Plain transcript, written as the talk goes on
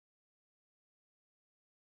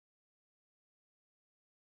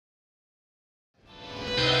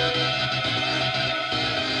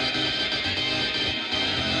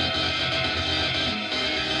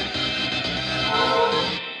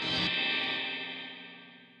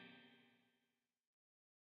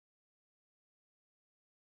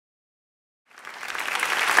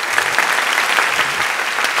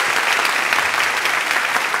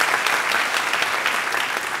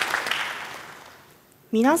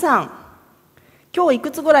皆さん、今日い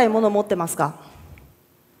くつぐらい物持ってますか？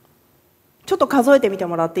ちょっと数えてみて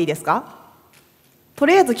もらっていいですか？と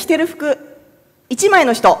りあえず着てる服、1枚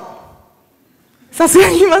の人、さすが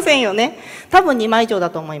にいませんよね。多分2枚以上だ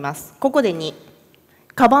と思います。ここで2。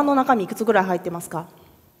カバンの中身いくつぐらい入ってますか？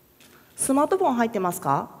スマートフォン入ってます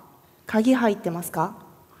か？鍵入ってますか？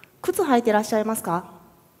靴履いてらっしゃいますか？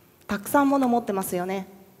たくさん物持ってますよね。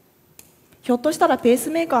ひょっとしたらペース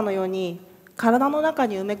メーカーのように体の中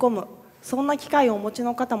に埋め込む、そんな機械をお持ち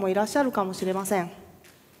の方もいらっしゃるかもしれません。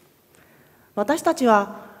私たち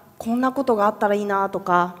はこんなことがあったらいいなと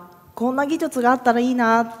か、こんな技術があったらいい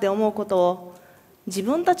なって思うことを自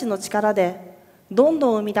分たちの力でどん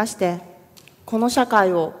どん生み出して、この社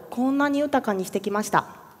会をこんなに豊かにしてきました。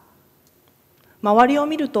周りを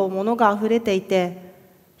見ると物があふれていて、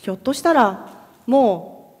ひょっとしたら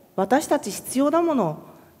もう私たち必要なものを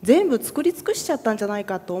全部作り尽くしちゃったんじゃない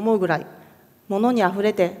かと思うぐらい、物にあふ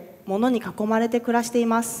れて、物に囲まれて暮らしてい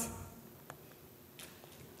ます。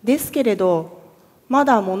ですけれど、ま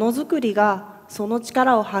だものづくりがその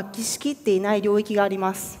力を発揮しきっていない領域があり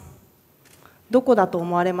ます。どこだと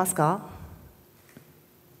思われますか？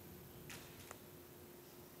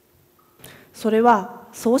それは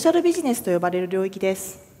ソーシャルビジネスと呼ばれる領域で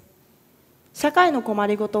す。社会の困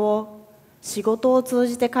りごとを仕事を通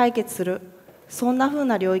じて解決する、そんなふう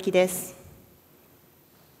な領域です。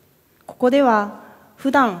ここでは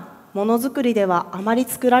普段ものづくりではあまり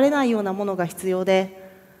作られないようなものが必要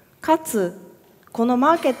で、かつこの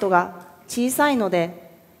マーケットが小さいの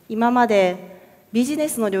で、今までビジネ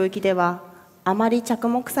スの領域ではあまり着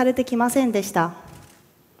目されてきませんでした。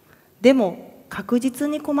でも確実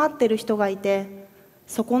に困っている人がいて、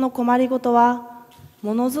そこの困りごとは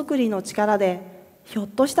ものづくりの力でひょっ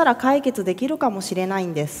としたら解決できるかもしれない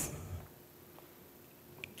んです。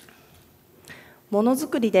ものづ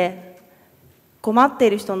くりで困ってい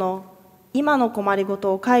る人の今の困りご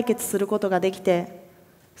とを解決することができて、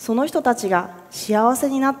その人たちが幸せ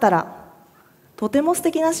になったら、とても素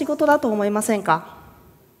敵な仕事だと思いませんか？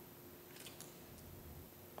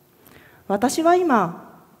私は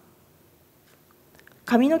今、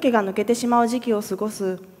髪の毛が抜けてしまう時期を過ご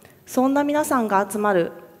す、そんな皆さんが集ま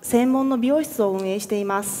る専門の美容室を運営してい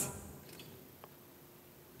ます。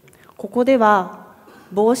ここでは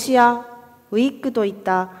帽子やウィッグといっ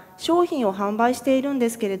た商品を販売しているんで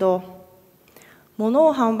すけれど、物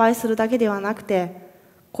を販売するだけではなくて、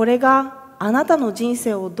これがあなたの人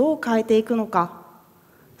生をどう変えていくのか、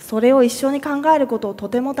それを一緒に考えることをと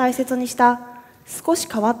ても大切にした少し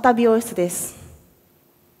変わった美容室です。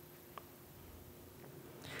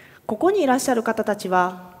ここにいらっしゃる方たち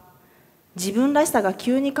は自分らしさが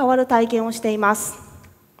急に変わる体験をしています。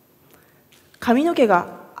髪の毛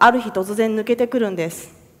がある日突然抜けてくるんで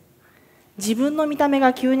す。自分の見た目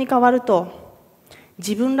が急に変わると、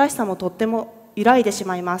自分らしさもとっても揺らいでし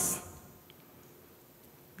まいます。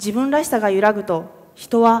自分らしさが揺らぐと、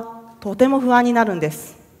人はとても不安になるんで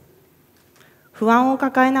す。不安を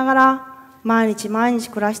抱えながら毎日毎日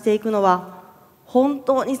暮らしていくのは本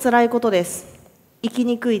当につらいことです。生き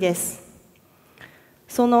にくいです。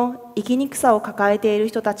その生きにくさを抱えている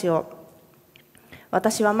人たちを、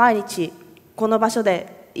私は毎日この場所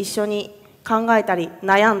で一緒に考えたり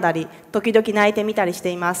悩んだり、時々泣いてみたりして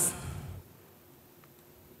います。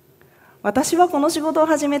私はこの仕事を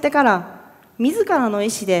始めてから自らの意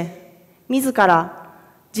思で自ら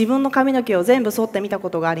自分の髪の毛を全部剃ってみたこ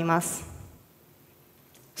とがあります。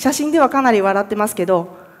写真ではかなり笑ってますけ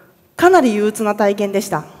ど、かなり憂鬱な体験でし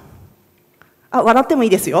た。笑ってもいい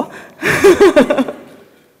ですよ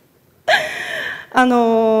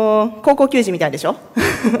高校球児みたいでしょ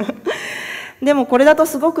でもこれだと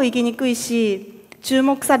すごく生きにくいし、注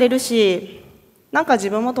目されるし、なんか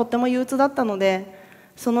自分もとっても憂鬱だったので、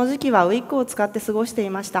その時期はウィッグを使って過ごして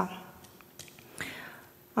いました。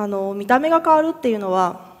見た目が変わるっていうの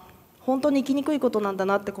は本当に生きにくいことなんだ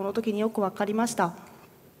なって、この時によく分かりました。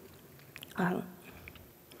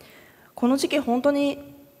この時期本当に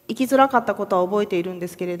生きづらかったことは覚えているんで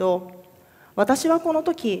すけれど、私はこの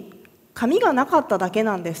時髪がなかっただけ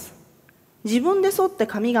なんです。自分で剃って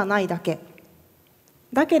髪がないだけ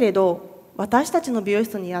だけれど、私たちの美容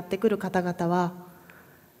室にやってくる方々は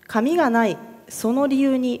髪がない、その理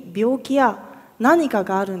由に病気や何か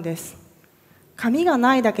があるんです。髪が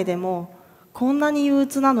ないだけでもこんなに憂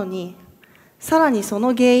鬱なのに、さらにそ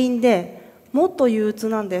の原因でもっと憂鬱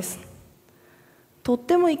なんです。とっ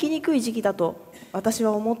ても生きにくい時期だと私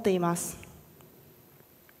は思っています。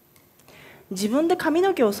自分で髪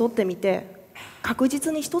の毛を剃ってみて、確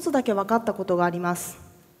実に一つだけ分かったことがあります。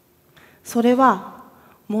それは、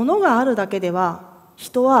物があるだけでは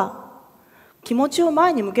人は気持ちを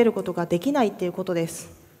前に向けることができないっていうことです。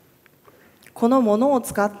このものを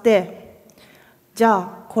使って、じゃ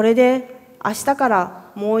あこれで明日か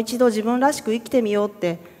らもう一度自分らしく生きてみようっ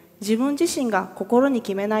て自分自身が心に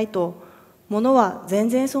決めないと、ものは全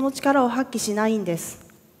然その力を発揮しないんです。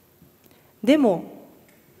でも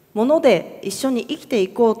もので一緒に生きてい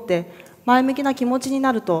こうって前向きな気持ちに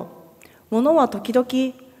なると、ものは時々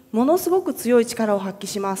ものすごく強い力を発揮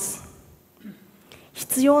します。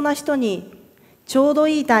必要な人にちょうど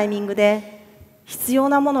いいタイミングで必要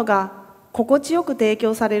なものが心地よく提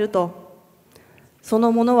供されると、そ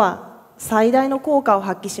のものは最大の効果を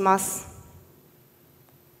発揮します。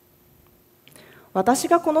私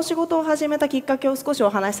がこの仕事を始めたきっかけを少しお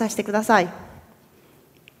話しさせてください。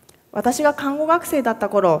私が看護学生だった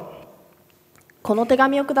頃、この手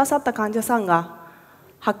紙をくださった患者さんが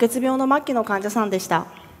白血病の末期の患者さんでした。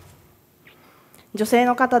女性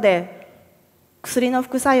の方で、薬の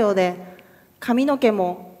副作用で髪の毛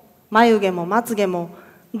も眉毛もまつげも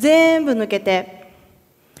全部抜けて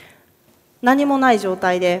何もない状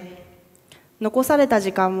態で、残された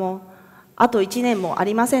時間もあと1年もあ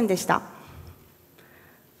りませんでした。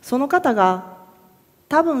その方が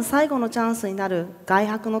多分最後のチャンスになる外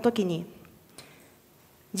泊の時に、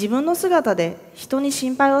自分の姿で人に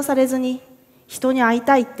心配をされずに人に会い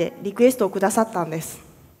たいってリクエストをくださったんです。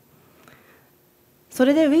そ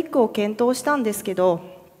れでウィッグを検討したんですけど、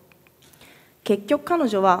結局彼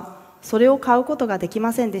女はそれを買うことができ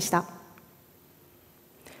ませんでした。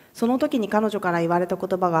その時に彼女から言われた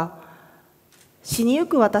言葉が、死にゆ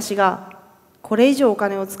く私がこれ以上お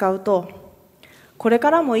金を使うと、これ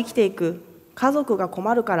からも生きていく家族が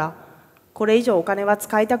困るから、これ以上お金は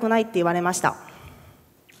使いたくないって言われました。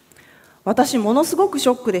私ものすごくシ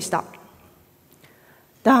ョックでした。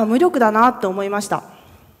無力だなって思いました。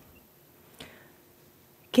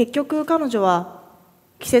結局彼女は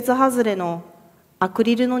季節外れのアク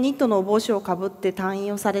リルのニットの帽子をかぶって退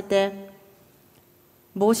院をされて、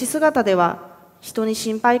帽子姿では人に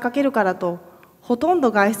心配かけるからとほとん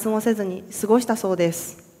ど外出もせずに過ごしたそうで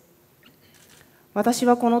す。私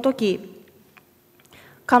はこの時、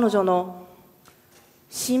彼女の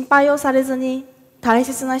心配をされずに大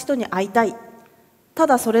切な人に会いたい、た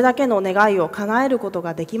だそれだけの願いを叶えること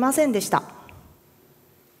ができませんでした。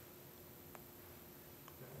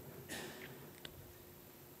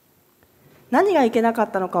何がいけなか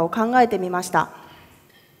ったのかを考えてみました。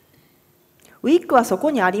ウィッグはそ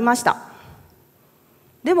こにありました。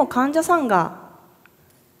でも患者さんが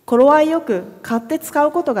頃合いよく買って使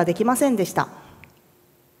うことができませんでした。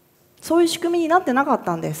そういう仕組みになってなかっ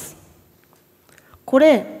たんです。こ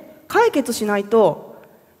れ解決しないと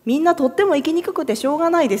みんなとっても生きにくくてしょうが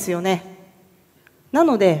ないですよね。な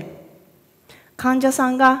ので患者さ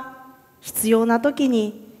んが必要な時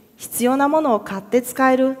に必要なものを買って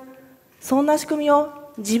使える、そんな仕組み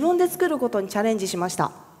を自分で作ることにチャレンジしまし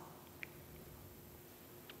た。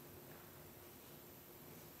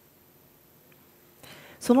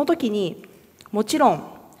その時にもちろん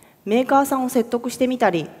メーカーさんを説得してみ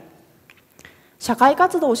たり、社会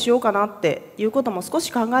活動をしようかなっていうことも少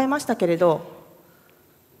し考えましたけれど、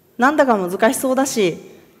なんだか難しそうだし、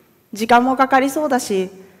時間もかかりそうだ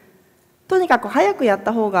し、とにかく早くやっ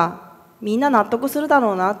た方がみんな納得するだ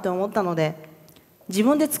ろうなって思ったので、自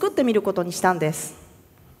分で作ってみることにしたんです。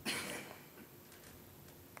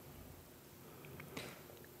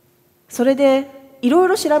それでいろい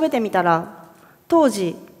ろ調べてみたら、当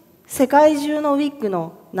時世界中のウィッグ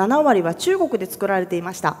の7割は中国で作られてい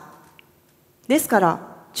ました。ですから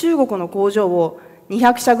中国の工場を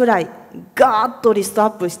200社ぐらいガーッとリストア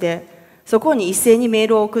ップして、そこに一斉にメー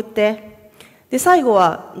ルを送って、で最後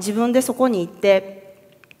は自分でそこに行っ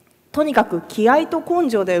て、とにかく気合と根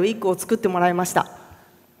性でウィッグを作ってもらいました。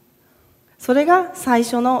それが最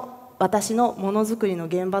初の私のものづくりの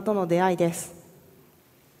現場との出会いです。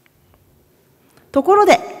ところ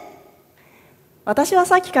で、私は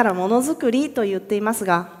さっきからものづくりと言っています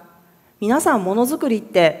が、皆さんものづくりっ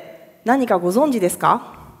て何かご存知です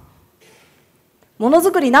か？もの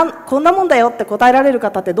づくりこんなもんだよって答えられる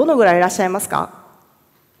方ってどのぐらいいらっしゃいますか？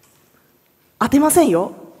当てません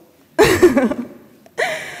よ。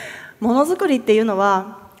ものづくりっていうの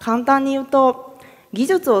は簡単に言うと、技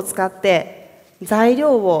術を使って材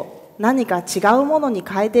料を何か違うものに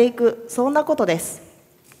変えていく、そんなことです。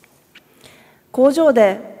工場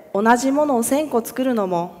で同じものを1000個作るの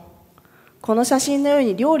も、この写真のよう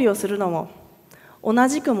に料理をするのも同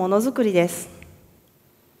じくものづくりです。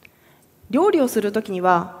料理をするときに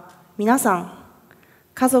は皆さん、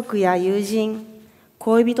家族や友人、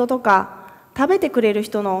恋人とか食べてくれる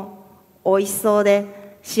人のおいしそう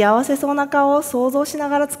で幸せそうな顔を想像しな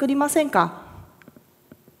がら作りませんか？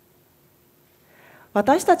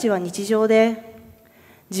私たちは日常で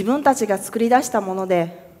自分たちが作り出したもの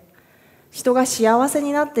で人が幸せ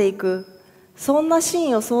になっていく、そんなシ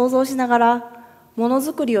ーンを想像しながらもの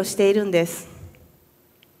づくりをしているんです。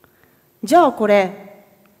じゃあこれ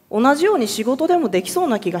同じように仕事でもできそう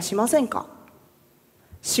な気がしませんか？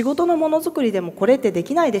仕事のものづくりでもこれってで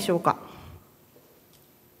きないでしょうか？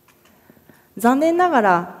残念なが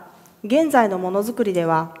ら現在のものづくりで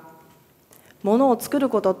はものを作る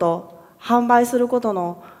ことと販売すること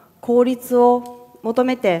の効率を求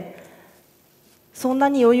めてそんな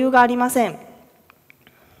に余裕がありません。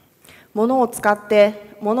ものを使っ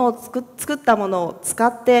て作ったものを使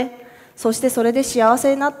ってそしてそれで幸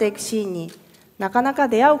せになっていくシーンになかなか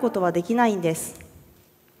出会うことはできないんです。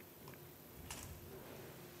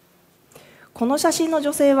この写真の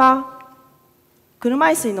女性は車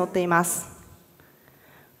椅子に乗っています。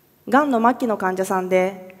がんの末期の患者さん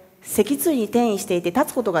で脊椎に転移していて立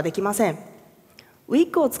つことができません。ウィ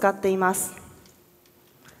ッグを使っています。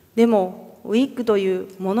でもウィッグという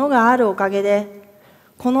ものがあるおかげで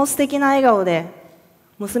この素敵な笑顔で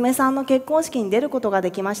娘さんの結婚式に出ることが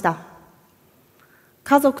できました。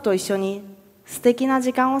家族と一緒に素敵な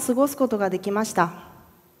時間を過ごすことができました。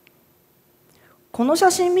この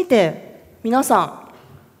写真見て皆さ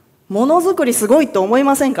んものづくりすごいと思い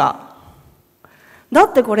ませんか？だ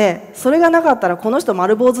ってこれそれがなかったらこの人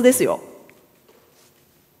丸坊主ですよ。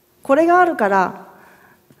これがあるから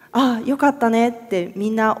ああよかったねってみ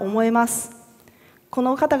んな思います。こ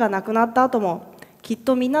の方が亡くなった後もきっ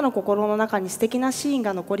とみんなの心の中に素敵なシーン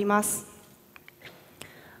が残ります。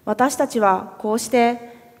私たちはこうし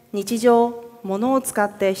て日常ものを使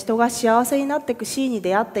って人が幸せになっていくシーンに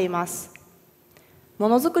出会っています。も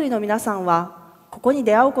のづくりの皆さんはここに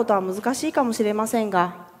出会うことは難しいかもしれません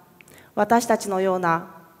が、私たちのような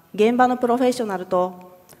現場のプロフェッショナル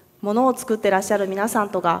とものを作ってらっしゃる皆さん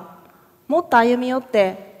とがもっと歩み寄っ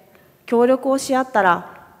て協力をし合った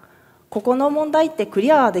らここの問題ってク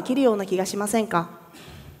リアできるような気がしませんか？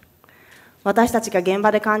私たちが現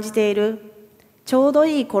場で感じているちょうど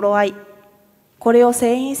いい頃合い、これを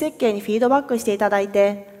製品設計にフィードバックしていただい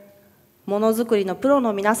てものづくりのプロ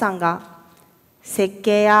の皆さんが設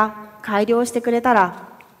計や改良してくれたら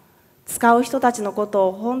使う人たちのこと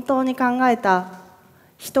を本当に考えた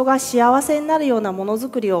人が幸せになるようなものづ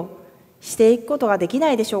くりをしていくことができ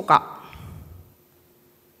ないでしょうか？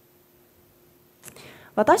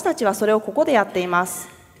私たちはそれをここでやっています。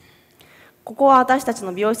ここは私たち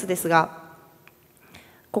の美容室ですが、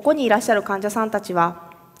ここにいらっしゃる患者さんたち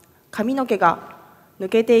は髪の毛が抜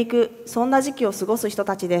けていく、そんな時期を過ごす人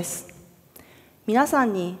たちです。皆さ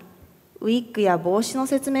んにウィッグや帽子の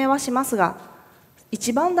説明はしますが、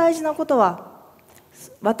一番大事なことは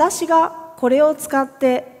私がこれを使っ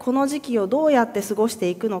てこの時期をどうやって過ごして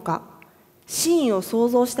いくのか、シーンを想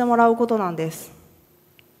像してもらうことなんです。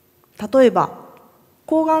例えば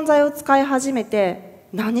抗がん剤を使い始めて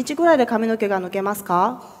何日ぐらいで髪の毛が抜けます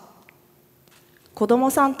か？子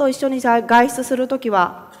供さんと一緒に外出するとき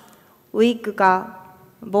はウィッグか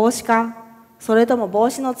帽子か、それとも帽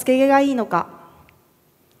子のつけ毛がいいのか。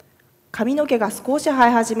髪の毛が少し生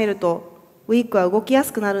え始めるとウィッグは動きや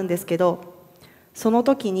すくなるんですけど、その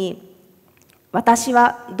時に私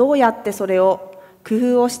はどうやってそれを工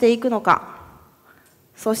夫をしていくのか。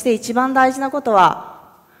そして一番大事なことは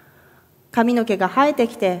髪の毛が生えて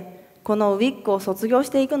きてこのウィッグを卒業し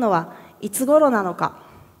ていくのはいつ頃なのか。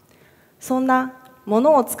そんなも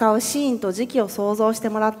のを使うシーンと時期を想像して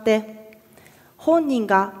もらって、本人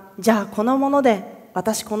がじゃあこのもので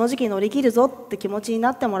私この時期乗り切るぞって気持ちに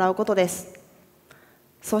なってもらうことです。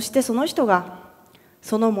そしてその人が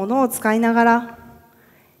そのものを使いながら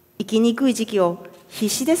生きにくい時期を必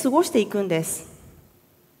死で過ごしていくんです。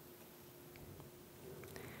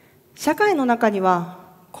社会の中には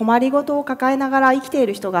困りごとを抱えながら生きてい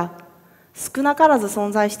る人が少なからず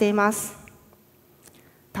存在しています。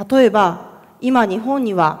例えば今日本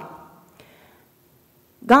には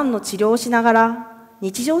がんの治療をしながら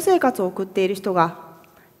日常生活を送っている人が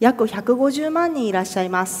約150万人いらっしゃい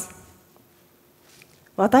ます。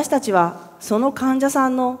私たちはその患者さ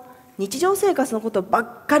んの日常生活のことば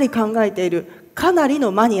っかり考えているかなり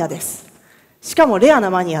のマニアです。しかもレアな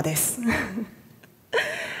マニアです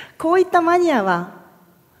こういったマニアは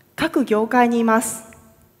各業界にいます。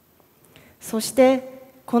そして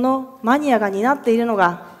このマニアが担っているの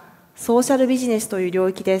がソーシャルビジネスという領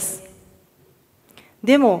域です。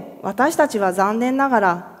でも私たちは残念なが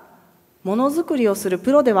らものづくりをする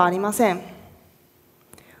プロではありません。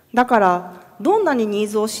だからどんなにニー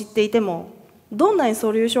ズを知っていても、どんなに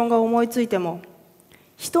ソリューションが思いついても、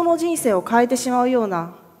人の人生を変えてしまうよう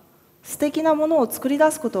な素敵なものを作り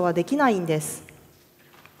出すことはできないんです。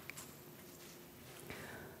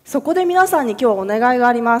そこで皆さんに今日はお願いが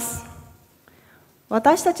あります。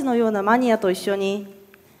私たちのようなマニアと一緒に、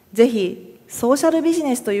ぜひソーシャルビジ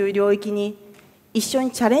ネスという領域に一緒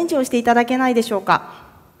にチャレンジをしていただけないでしょうか。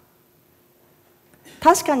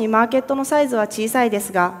確かにマーケットのサイズは小さいで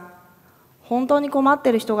すが、本当に困って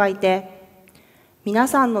いる人がいて、皆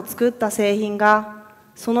さんの作った製品が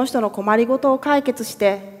その人の困りごとを解決し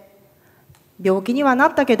て、病気にはな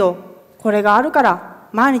ったけどこれがあるから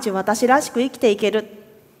毎日私らしく生きていける、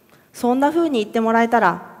そんな風に言ってもらえた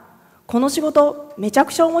ら、この仕事めちゃ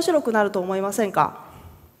くちゃ面白くなると思いませんか。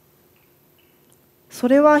そ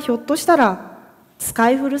れはひょっとしたら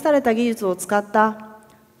使い古された技術を使った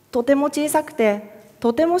とても小さくて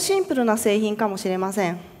とてもシンプルな製品かもしれませ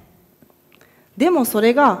ん。でもそ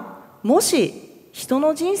れがもし人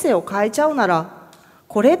の人生を変えちゃうなら、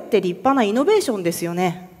これって立派なイノベーションですよ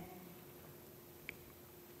ね。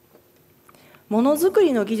ものづく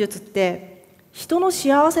りの技術って人の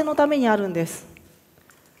幸せのためにあるんです。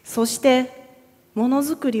そしてもの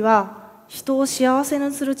づくりは人を幸せ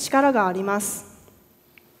にする力があります。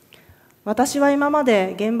私は今ま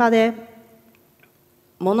で現場で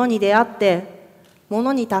ものに出会って、も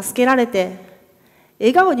のに助けられて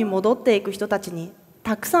笑顔に戻っていく人たちに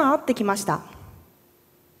たくさん会ってきました。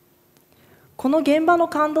この現場の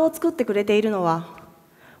感動を作ってくれているのは、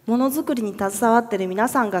ものづくりに携わっている皆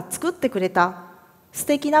さんが作ってくれた素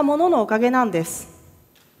敵なもののおかげなんです。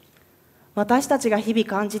私たちが日々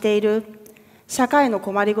感じている社会の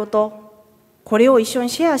困りごと、これを一緒に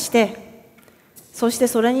シェアして、そして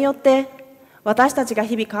それによって私たちが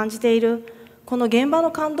日々感じているこの現場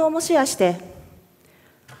の感動もシェアして、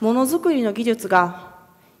ものづくりの技術が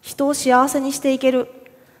人を幸せにしていける、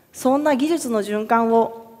そんな技術の循環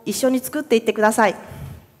を一緒に作っていってください。